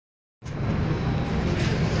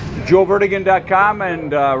JoeVertigan.com,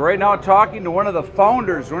 and right now talking to one of the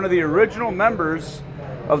founders, one of the original members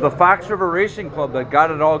of the Fox River Racing Club that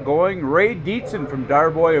got it all going, Ray Dietzen from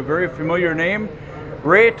Darboy, a very familiar name.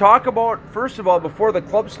 Ray, talk about, first of all, before the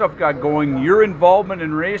club stuff got going, your involvement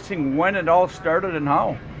in racing, when it all started and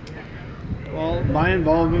how. Well, my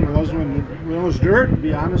involvement was when it was dirt, to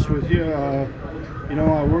be honest with you. You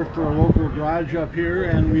know, I worked for a local garage up here,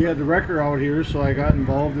 and we had the wrecker out here, so I got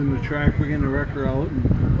involved in the track, bringing the wrecker out,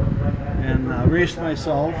 and raced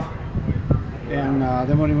myself. And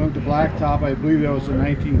then when we went to Blacktop, I believe that was in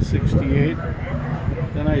 1968,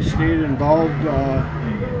 then I stayed involved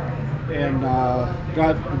and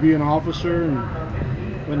got to be an officer. And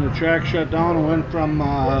when the track shut down, I went from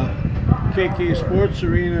KK Sports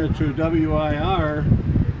Arena to WIR.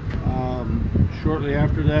 Shortly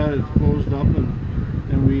after that, it closed up, and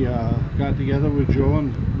then we got together with Joe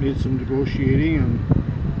and made some negotiating, and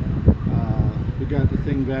we got the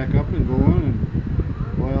thing back up and going.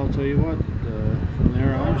 And boy, I'll tell you what, from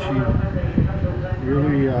there on, she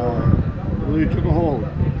really took a hold.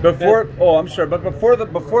 Before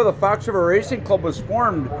the Fox River Racing Club was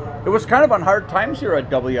formed, it was kind of on hard times here at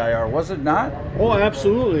WIR, was it not? Oh,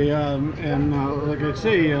 absolutely. And like I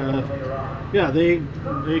say, yeah, they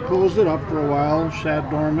closed it up for a while, sat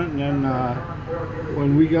dormant, and then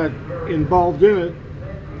when we got involved in it,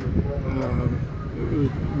 it was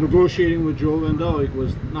negotiating with Joe Lindell. It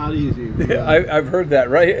was not easy. I've heard that,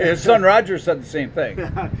 right? His son Roger said the same thing.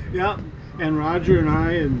 Yeah, and Roger and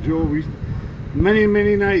I and Joe, we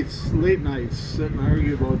many nights, late nights, sit and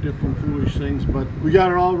argue about different foolish things, but we got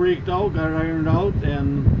it all raked out, got it ironed out,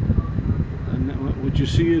 and what you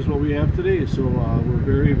see is what we have today. So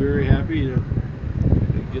we're very happy to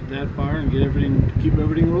get that far and keep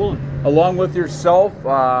everything rolling. Along with yourself,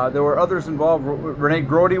 there were others involved. Renee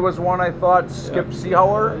Grody was one, I thought. Skip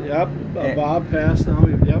Seehauer. Yep. Bob passed now.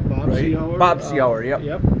 Yep. Bob right. Seehauer. Bob Seehauer. Yep.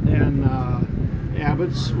 Yep. And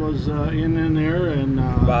Abbott's was in there, and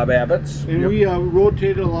Bob Abbott's. And we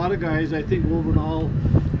rotated a lot of guys. I think overall,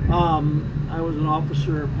 I was an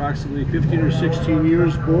officer approximately 15 or 16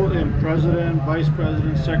 years, both in president, vice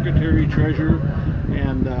president, secretary, treasurer,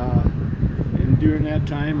 and during that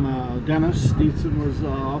time, Dennis Dietzen was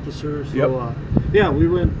officer. So yeah, we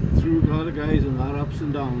went through a lot of guys and a lot of ups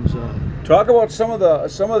and downs. Talk about some of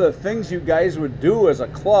the things you guys would do as a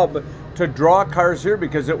club to draw cars here,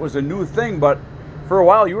 because it was a new thing, but for a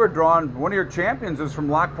while you were drawing. One of your champions was from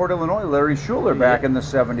Lockport, Illinois, Larry Schuler, back in the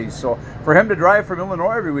 70s. So for him to drive from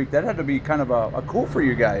Illinois every week, that had to be kind of a coup for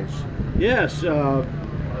you guys. Yes, and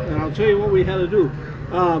I'll tell you what we had to do.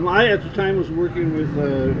 I, at the time, was working with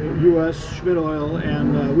U.S. Schmidt Oil,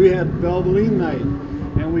 and we had Valvoline night,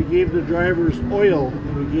 and we gave the drivers oil,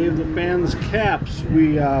 and we gave the fans caps.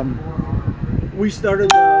 We started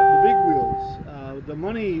the big wheels, the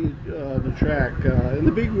money, the track, and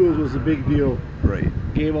the big wheels was a big deal. Right.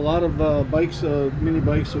 Gave a lot of bikes, mini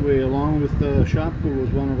bikes away, along with Shopko was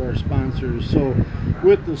one of our sponsors. So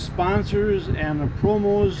with the sponsors and the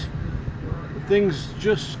promos, things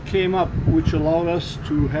just came up, which allowed us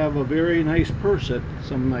to have a very nice purse at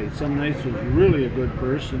some nights. Some nights was really a good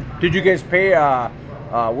purse. Did you guys pay,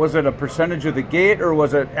 was it a percentage of the gate, or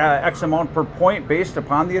was it X amount per point based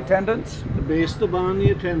upon the attendance? Based upon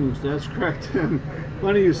the attendance, that's correct. And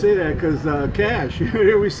funny you say that, because cash.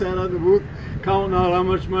 Here we sat on the booth counting out how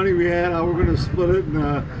much money we had, how we're going to split it,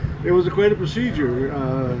 and it was quite a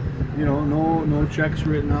procedure. You know, no checks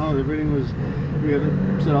written out. Everything was, we had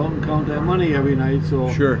to sit out and count that money every night. So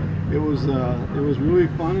sure, it was really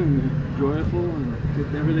fun and joyful and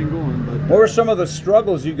getting everything going. But what were some of the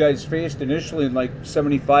struggles you guys faced initially in like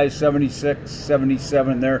 75, 76,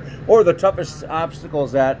 77 there, or the toughest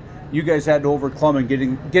obstacles that you guys had to overcome in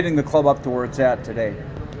getting the club up to where it's at today?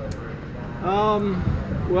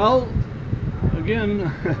 Well, again,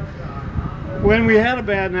 when we had a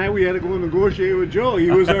bad night, we had to go and negotiate with Joe.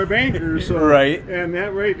 He was our banker, so right. And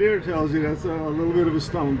that right there tells you that's a little bit of a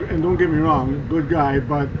stump. And don't get me wrong, good guy,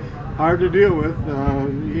 but hard to deal with.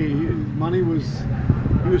 Money was,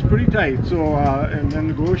 he was pretty tight. So and then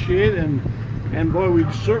negotiate, and boy, we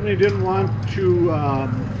certainly didn't want to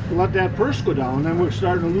let that purse go down. Then we're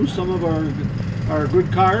starting to lose some of our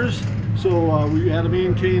good cars, so we had to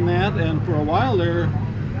maintain that. And for a while there,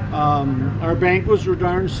 our banquets were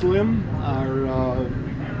darn slim.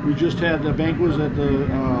 We just had the banquets at the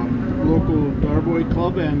local Darboy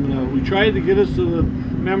club, and we tried to get us so the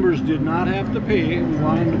members did not have to pay. We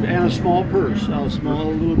wanted, and a small purse, a small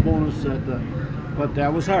little bonus but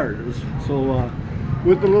that was hard. It was, so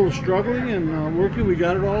with a little struggling and working, we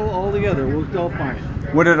got it all together. It worked out fine.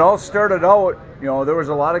 When it all started out, you know, there was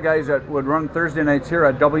a lot of guys that would run Thursday nights here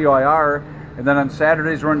at WIR and then on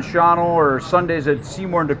Saturdays run Shawano, or Sundays at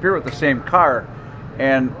Seymour and De Pere with the same car.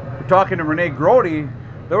 And talking to Rene Grody,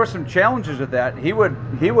 there were some challenges with that. He would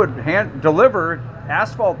deliver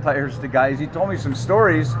asphalt tires to guys. He told me some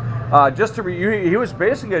stories. He was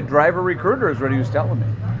basically a driver recruiter, is what he was telling me.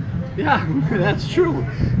 Yeah, that's true.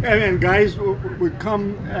 And guys would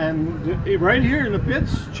come and right here in the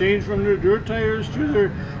pits change from their dirt tires to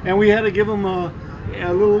their, and we had to give them a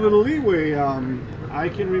little leeway. I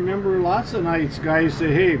can remember lots of nights guys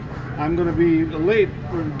say, "Hey, I'm going to be late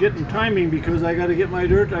for getting timing because I got to get my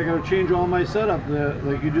dirt. I got to change all my setup."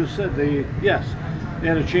 Like you just said, they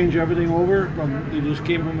had to change everything over from. They just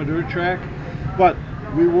came from a dirt track, but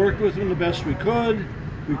we worked with them the best we could.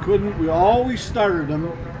 We always started them,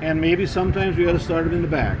 and maybe sometimes we had to start them in the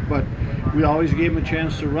back, but we always gave them a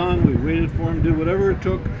chance to run. We waited for them, did whatever it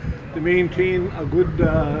took to maintain a good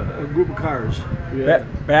group of cars.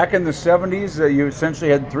 Back in the 70s, you essentially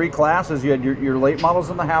had three classes. You had your late models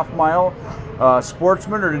in the half mile,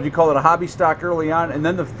 sportsman, or did you call it a hobby stock early on, and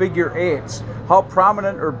then the figure eights. How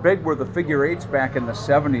prominent or big were the figure eights back in the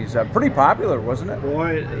 70s? Pretty popular, wasn't it?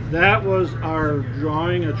 Boy, that was our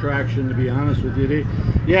drawing attraction, to be honest with you.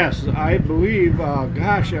 Yes, I believe, at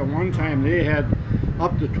one time they had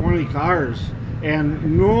up to 20 cars.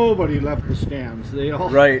 And nobody left the stands. They all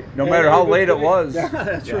no matter how late it was. Yeah,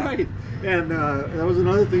 that's right. And that was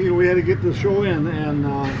another thing. We had to get the show in. And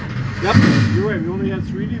yep, you're right. We only had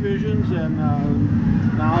 3 divisions, and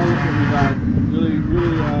now we've got really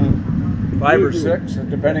 5 or 6,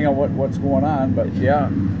 depending on what's going on. But yeah.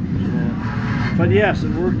 But yes, it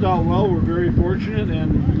worked out well. We're very fortunate,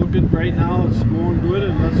 and look at right now, it's going good,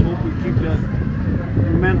 and let's hope we keep that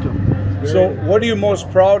momentum. So, what are you most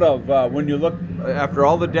proud of when you look after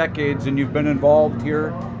all the decades and you've been involved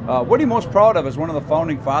here? What are you most proud of as one of the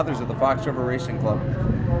founding fathers of the Fox River Racing Club?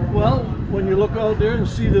 Well, when you look out there and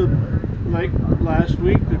see like last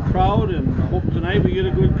week, the crowd, and I hope tonight we get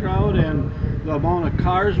a good crowd, and the amount of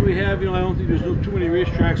cars we have. I don't think there's too many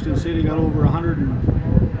racetracks can say they got over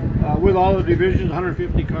 100, with all the divisions,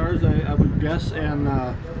 150 cars, I would guess, and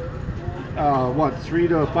 3,000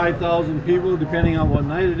 to 5,000 people, depending on what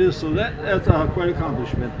night it is. So that's quite an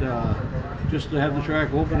accomplishment, just to have the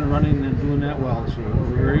track open and running and doing that well. So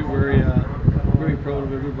we're very proud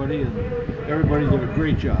of everybody, and everybody did a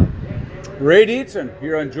great job. Ray Dietzen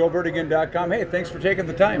here on JoeVertigan.com. Hey, thanks for taking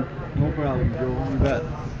the time. No problem, Joe. You bet.